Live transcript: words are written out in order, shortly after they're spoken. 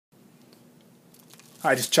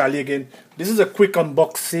Hi, this is Charlie again. This is a quick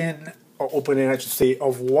unboxing, or opening I should say,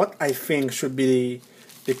 of what I think should be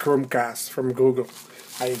the Chromecast from Google.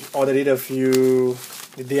 I ordered it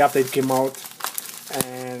the day after it came out,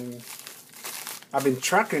 and I've been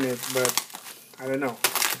tracking it, but I don't know.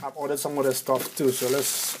 I've ordered some other stuff too, so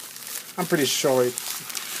I'm pretty sure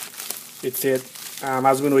it's it.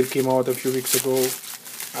 As we know, it came out a few weeks ago.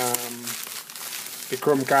 The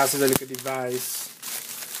Chromecast is a little device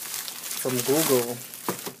from Google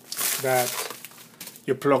that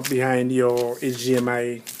you plug behind your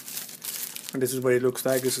HDMI, and this is what it looks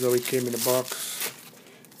like. This is how it came in the box.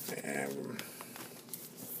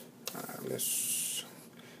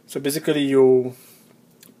 So basically, you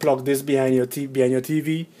plug this behind your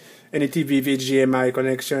TV, any TV with HDMI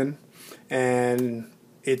connection, and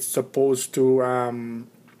it's supposed to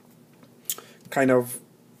kind of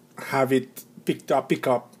have it pick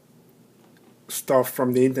up stuff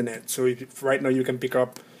from the internet. So right now you can pick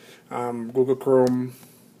up Google Chrome,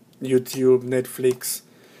 YouTube, Netflix,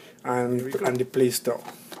 and the Play Store.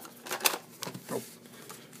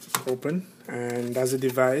 Open, and that's the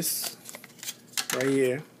device right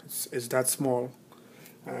here. It's that small.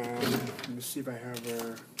 Let me see if I have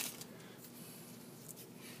a.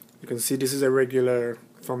 You can see this is a regular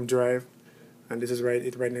thumb drive, and this is right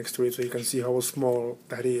next to it, so you can see how small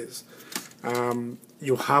that is.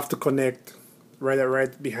 You have to connect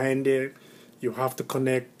right behind there. You have to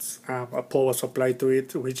connect a power supply to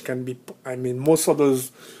it, which can be, most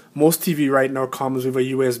TV right now comes with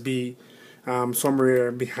a USB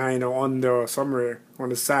somewhere behind or under, somewhere on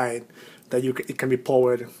the side, that it can be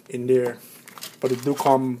powered in there. But it do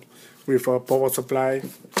come with a power supply,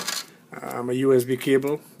 a USB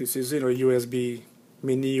cable. This is USB,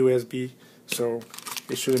 mini USB, so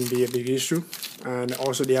it shouldn't be a big issue. And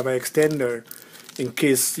also they have an extender in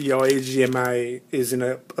case your HDMI is in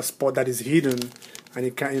a spot that is hidden, and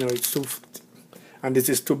it can, it's too, and this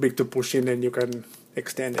is too big to push in, and you can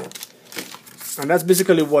extend it. And that's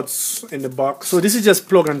basically what's in the box. So this is just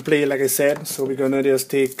plug and play, like I said. So we're gonna just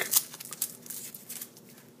take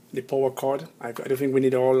the power cord. I don't think we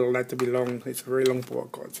need all that to be long. It's a very long power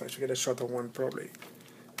cord, so I should get a shorter one probably.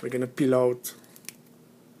 We're gonna peel out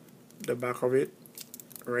the back of it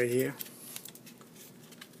right here.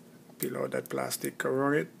 Peel out that plastic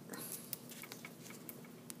around it.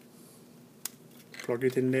 Plug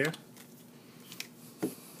it in there.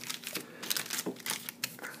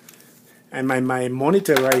 And my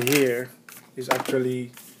monitor right here is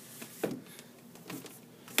actually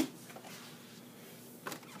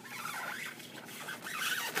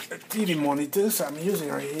a TV monitor, so I'm using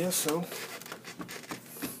right here. So here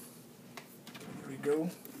we go.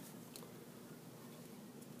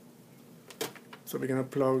 So we're gonna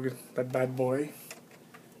plug that bad boy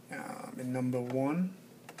in number 1.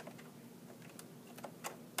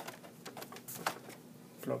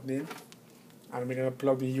 Plugged in. And we're gonna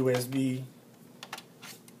plug the USB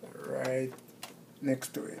right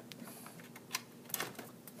next to it.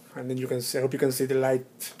 And then you can see, I hope you can see the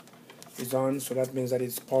light is on, so that means that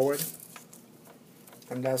it's powered.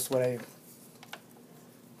 And that's what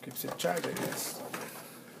keeps it charged, I guess.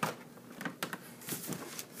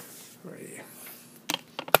 Right here.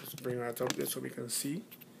 Just bring that up there so we can see.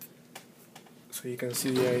 So you can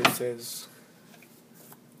see here it says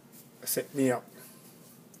set me up.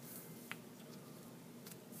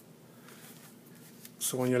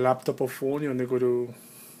 So on your laptop or phone, you're gonna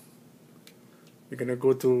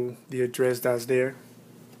go to the address that's there,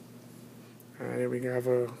 and then we can have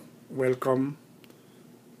a welcome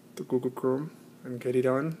to Google Chrome and get it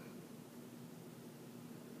on.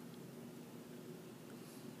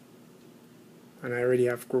 And I already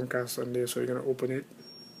have Chromecast on there, so you're gonna open it.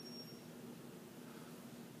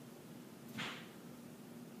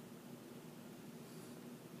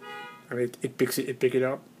 And it pick it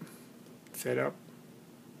up, set up.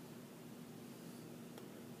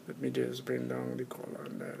 Let me just bring down the color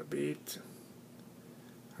on that a bit.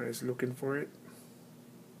 And it's looking for it.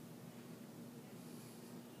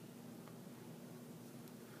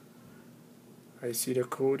 I see the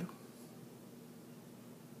code.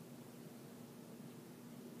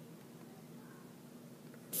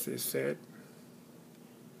 It's set.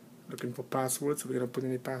 Looking for password, so we're gonna put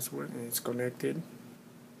in the password, and it's connected.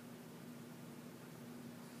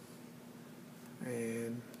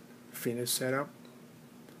 And finish setup.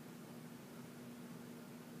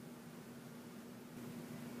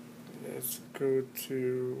 Let's go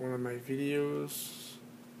to one of my videos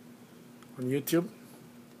on YouTube.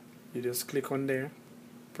 You just click on there,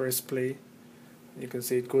 press play. You can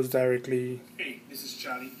see it goes directly this is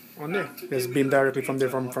Charlie. On there. It's beamed directly from there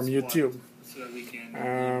from YouTube.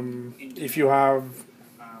 If you have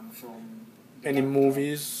from any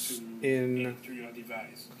movies in through your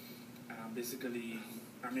device. Basically,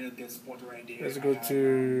 I'm in a dead spot right there. Let's go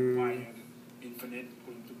to wired internet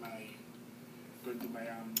going to my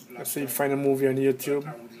let's see, laptop. find a movie on YouTube.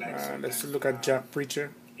 I would like Let's sometimes look to at have Jack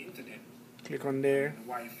Preacher. internet, Click on there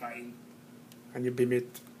Wi-Fi. and you beam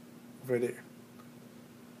it over there.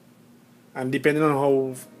 And depending on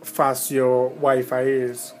how fast your Wi-Fi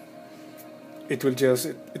is, it will just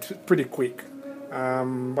it's pretty quick.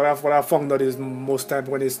 But what I found out is most time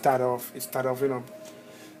when it start off,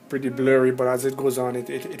 pretty blurry. But as it goes on,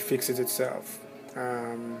 it fixes itself.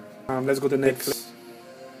 Let's go to Netflix.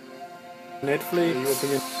 Netflix. You open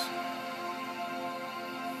it.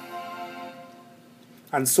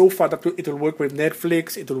 And so far, it will work with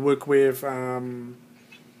Netflix. It will work with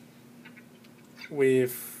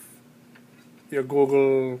your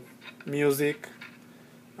Google Music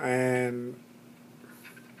and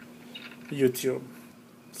YouTube.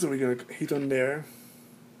 So we're gonna hit on there,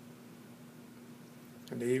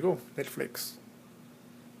 and there you go, Netflix,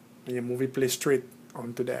 and your movie plays straight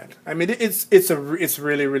onto that. I mean, it's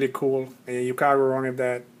really really cool, and you can't go wrong with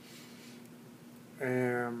that.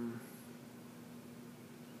 There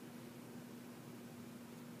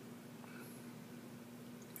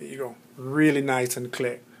you go, really nice and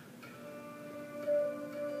clear.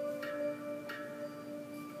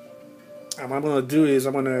 And what I'm gonna do is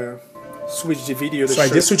I'm gonna switch the video. So I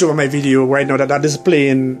just switch over my video right now. That is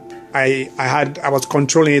playing. I was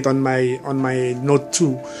controlling it on my Note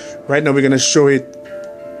 2. Right now we're gonna show it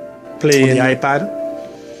playing on the iPad.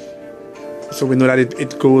 So we know that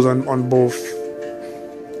it goes on both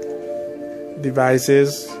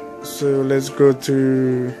devices. So let's go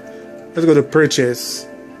to purchase.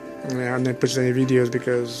 I'm not purchasing any videos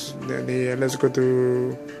because let's go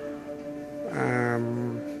to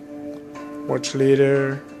watch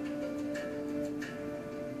later,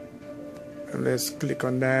 and let's click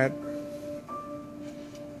on that.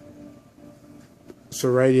 So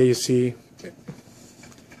right here you see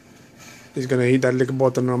it's gonna hit that little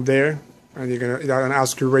button up there, and it's gonna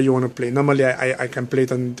ask you where you want to play. Normally I can play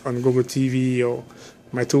it on Google TV or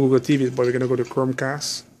my two Google TVs, but we're gonna go to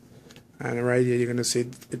Chromecast, and right here you're gonna see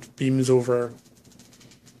it beams over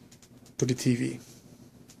to the TV.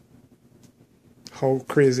 How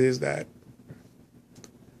crazy is that?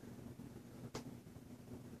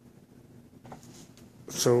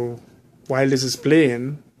 So while this is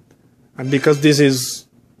playing, and because this is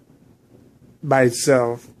by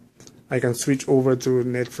itself, I can switch over to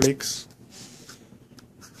Netflix.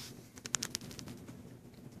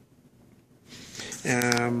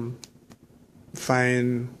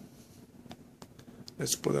 Find,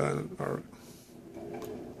 let's put on our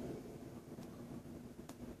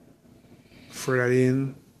throw that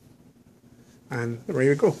in, and there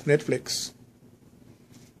you go, Netflix.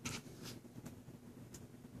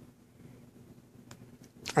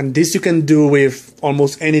 And this you can do with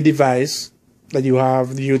almost any device that you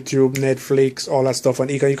have, YouTube, Netflix, all that stuff. And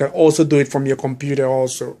you can also do it from your computer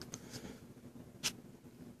also.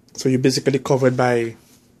 So you're basically covered by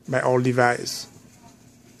all devices.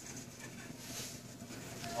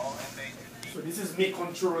 So this is me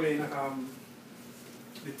controlling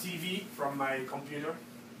the TV from my computer.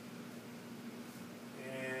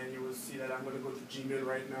 And you will see that I'm going to go to Gmail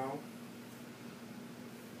right now.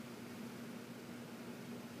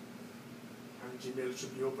 And Gmail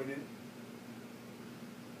should be opening.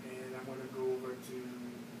 And I'm going to go over to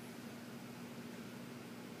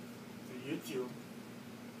YouTube.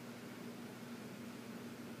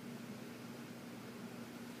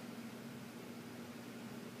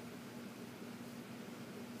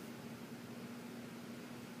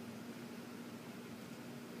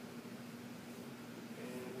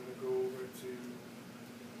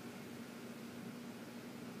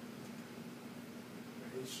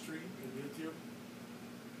 History in YouTube,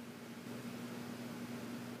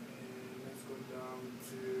 and let's go down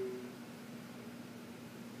to,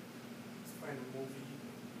 let's find a movie.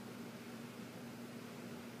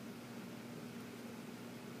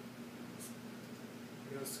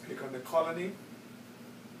 Just click on the colony.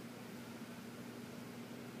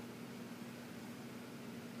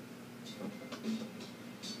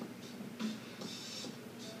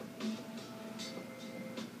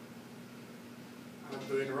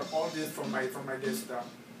 Doing all this from my desktop.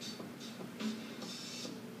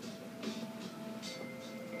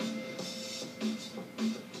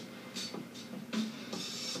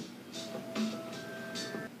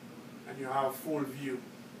 And you have full view.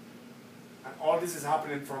 And all this is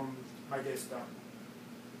happening from my desktop.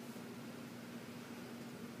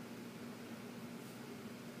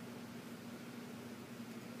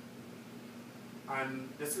 And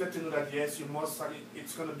just to let you know that yes, you must have it,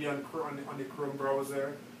 it's going to be on the Chrome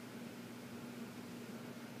browser.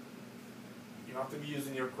 You have to be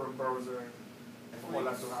using your Chrome browser for all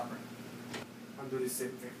that to happen. And do the same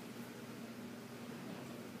thing.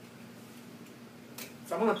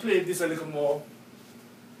 So I'm going to play this a little more,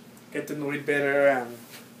 get to know it better, and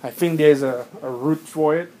I think there's a route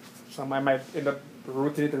for it. So I might end up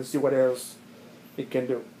routing it and see what else it can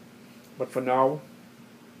do. But for now,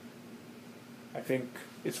 I think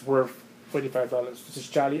it's worth $45. This is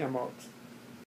Charlie, I'm out.